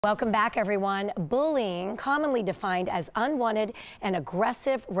Welcome back, everyone. Bullying, commonly defined as unwanted and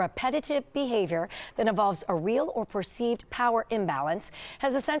aggressive, repetitive behavior that involves a real or perceived power imbalance,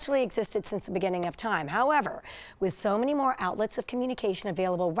 has essentially existed since the beginning of time. However, with so many more outlets of communication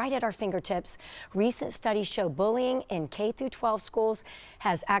available right at our fingertips, recent studies show bullying in K-12 schools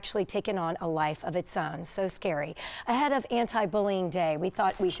has actually taken on a life of its own. So scary. Ahead of Anti-Bullying Day, we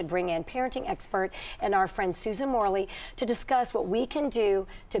thought we should bring in parenting expert and our friend Susan Morley to discuss what we can do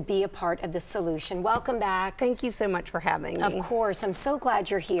to be a part of the solution. Welcome back. Thank you so much for having me. Of course. I'm so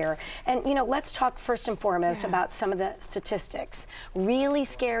glad you're here. And, you know, let's talk first and foremost about some of the statistics. Really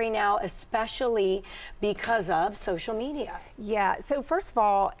scary now, especially because of social media. Yeah. So first of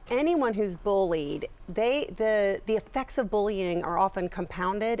all, anyone who's bullied, the effects of bullying are often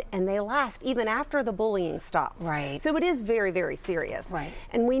compounded and they last even after the bullying stops. Right. So it is very, very serious. Right.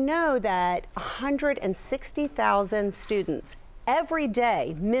 And we know that 160,000 students every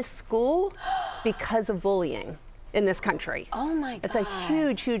day miss school because of bullying in this country. Oh my God. It's a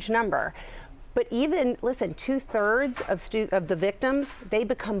huge, huge number. But even, listen, 2/3 of the victims, they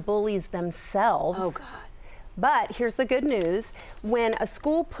become bullies themselves. Oh God. But here's the good news. When a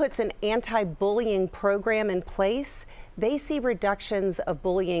school puts an anti-bullying program in place, they see reductions of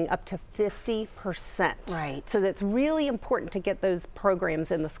bullying up to 50%. Right. So that's really important to get those programs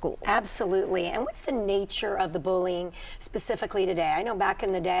in the schools. Absolutely. And what's the nature of the bullying specifically today? I know back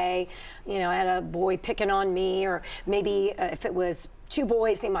in the day, you know, I had a boy picking on me, or maybe if it was two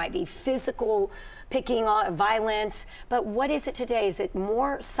boys, it might be physical picking on violence. But what is it today? Is it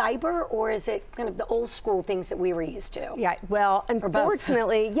more cyber, or is it kind of the old school things that we were used to? Yeah, well,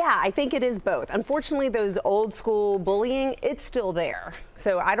 unfortunately, yeah, I think it is both. Unfortunately, those old school bullying, it's still there.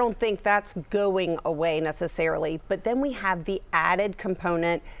 So I don't think that's going away necessarily. But then we have the added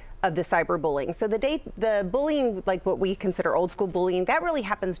component of the cyberbullying. So the bullying, like what we consider old school bullying, that really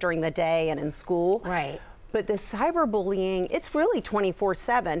happens during the day and in school. Right. But the cyberbullying, it's really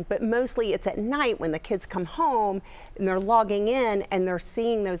 24/7, but mostly it's at night when the kids come home and they're logging in and they're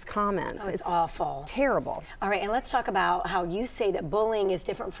seeing those comments. Oh, it's awful. Terrible. All right, and let's talk about how you say that bullying is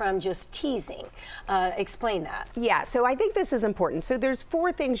different from just teasing. Explain that. Yeah, so I think this is important. So there's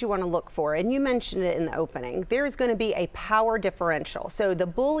 4 things you want to look for, and you mentioned it in the opening. There's going to be a power differential. So the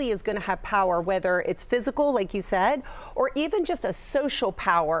bully is going to have power, whether it's physical, like you said, or even just a social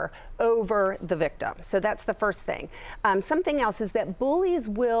power over the victim. So that's the first thing. Something else is that bullies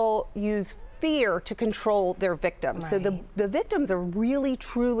will use fear to control their victims. Right. So the victims are really,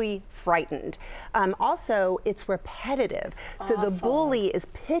 truly frightened. Also, it's repetitive. So the bully is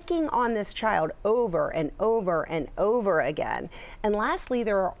picking on this child over and over and over again. And lastly,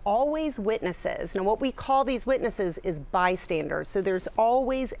 there are always witnesses. Now, what we call these witnesses is bystanders. So there's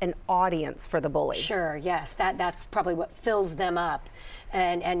always an audience for the bully. Sure, yes, that's probably what fills them up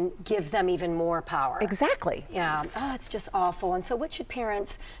and gives them even more power. Exactly. Yeah, oh, it's just awful. And so what should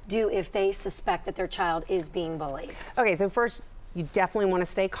parents do if they suspect that their child is being bullied? Okay, so first, you definitely want to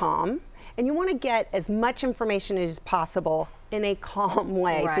stay calm, and you want to get as much information as possible in a calm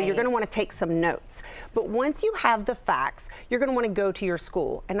way. Right. So you're going to want to take some notes. But once you have the facts, you're going to want to go to your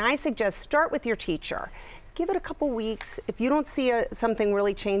school. And I suggest start with your teacher. Give it a couple weeks. If you don't see something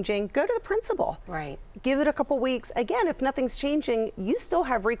really changing, go to the principal. Right. Give it a couple weeks. Again, if nothing's changing, you still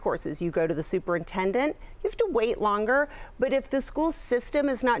have recourses. You go to the superintendent. You have to wait longer. But if the school system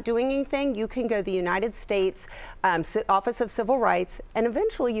is not doing anything, you can go to the United States Office of Civil Rights, and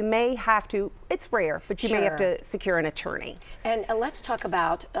eventually you may have to, it's rare, but you may have to secure an attorney. And let's talk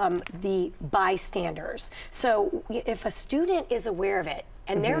about the bystanders. So if a student is aware of it,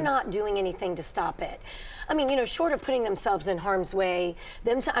 and they're not doing anything to stop it. I mean, you know, short of putting themselves in harm's way,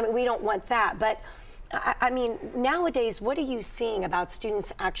 I mean, we don't want that. But I mean, nowadays, what are you seeing about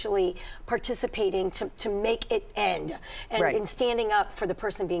students actually participating to make it end and standing up for the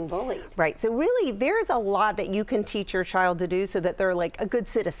person being bullied? Right. So really, there's a lot that you can teach your child to do so that they're like a good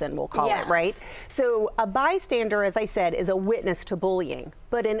citizen, we'll call it, right? So a bystander, as I said, is a witness to bullying,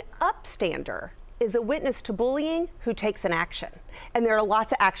 but an upstander is a witness to bullying who takes an action. And there are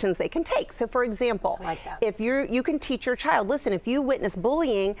lots of actions they can take. So for example, if you can teach your child, listen, if you witness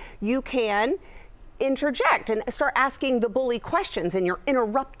bullying, you can interject and start asking the bully questions, and you're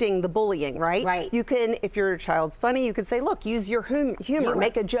interrupting the bullying, right? Right. You can, if your child's funny, you could say, look, use your humor,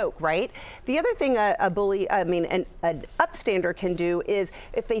 make a joke, right? The other thing an upstander can do is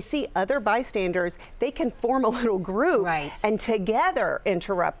if they see other bystanders, they can form a little group and together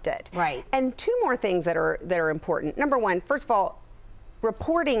interrupt it. Right. And 2 more things that are important. Number 1, first of all,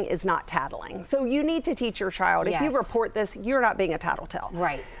 reporting is not tattling. So you need to teach your child, if you report this, you're not being a tattletale.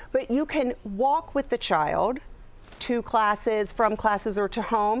 Right. But you can walk with the child to classes, from classes, or to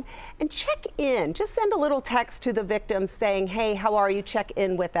home, and check in. Just send a little text to the victim saying, hey, how are you? Check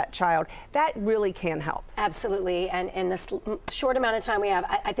in with that child. That really can help. Absolutely, and in this short amount of time we have,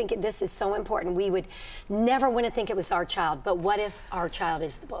 I think this is so important. We would never want to think it was our child, but what if our child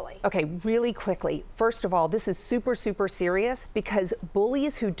is the bully? Okay, really quickly. First of all, this is super, super serious because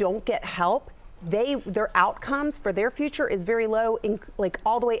bullies who don't get help, their outcomes for their future is very low, like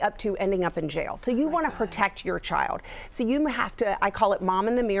all the way up to ending up in jail. So you want to protect your child. So you have to, I call it mom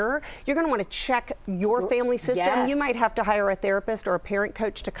in the mirror. You're going to want to check your family system. Yes. You might have to hire a therapist or a parent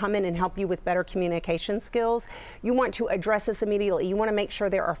coach to come in and help you with better communication skills. You want to address this immediately. You want to make sure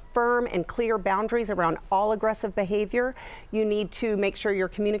there are firm and clear boundaries around all aggressive behavior. You need to make sure you're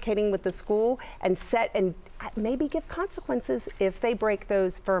communicating with the school and set and maybe give consequences if they break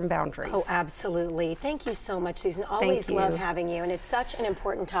those firm boundaries. Oh, absolutely. Thank you so much, Susan. Always love having you, and it's such an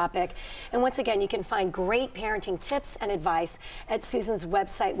important topic. And once again, you can find great parenting tips and advice at Susan's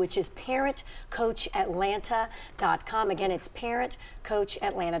website, which is parentcoachatlanta.com. Again, it's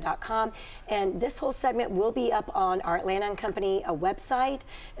parentcoachatlanta.com. And this whole segment will be up on our Atlanta and Company website,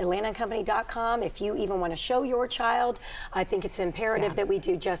 atlantaandcompany.com. If you even want to show your child, I think it's imperative that we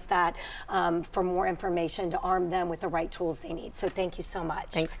do just that for more information to arm them with the right tools they need. So thank you so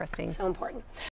much. Thanks, Christine. So important.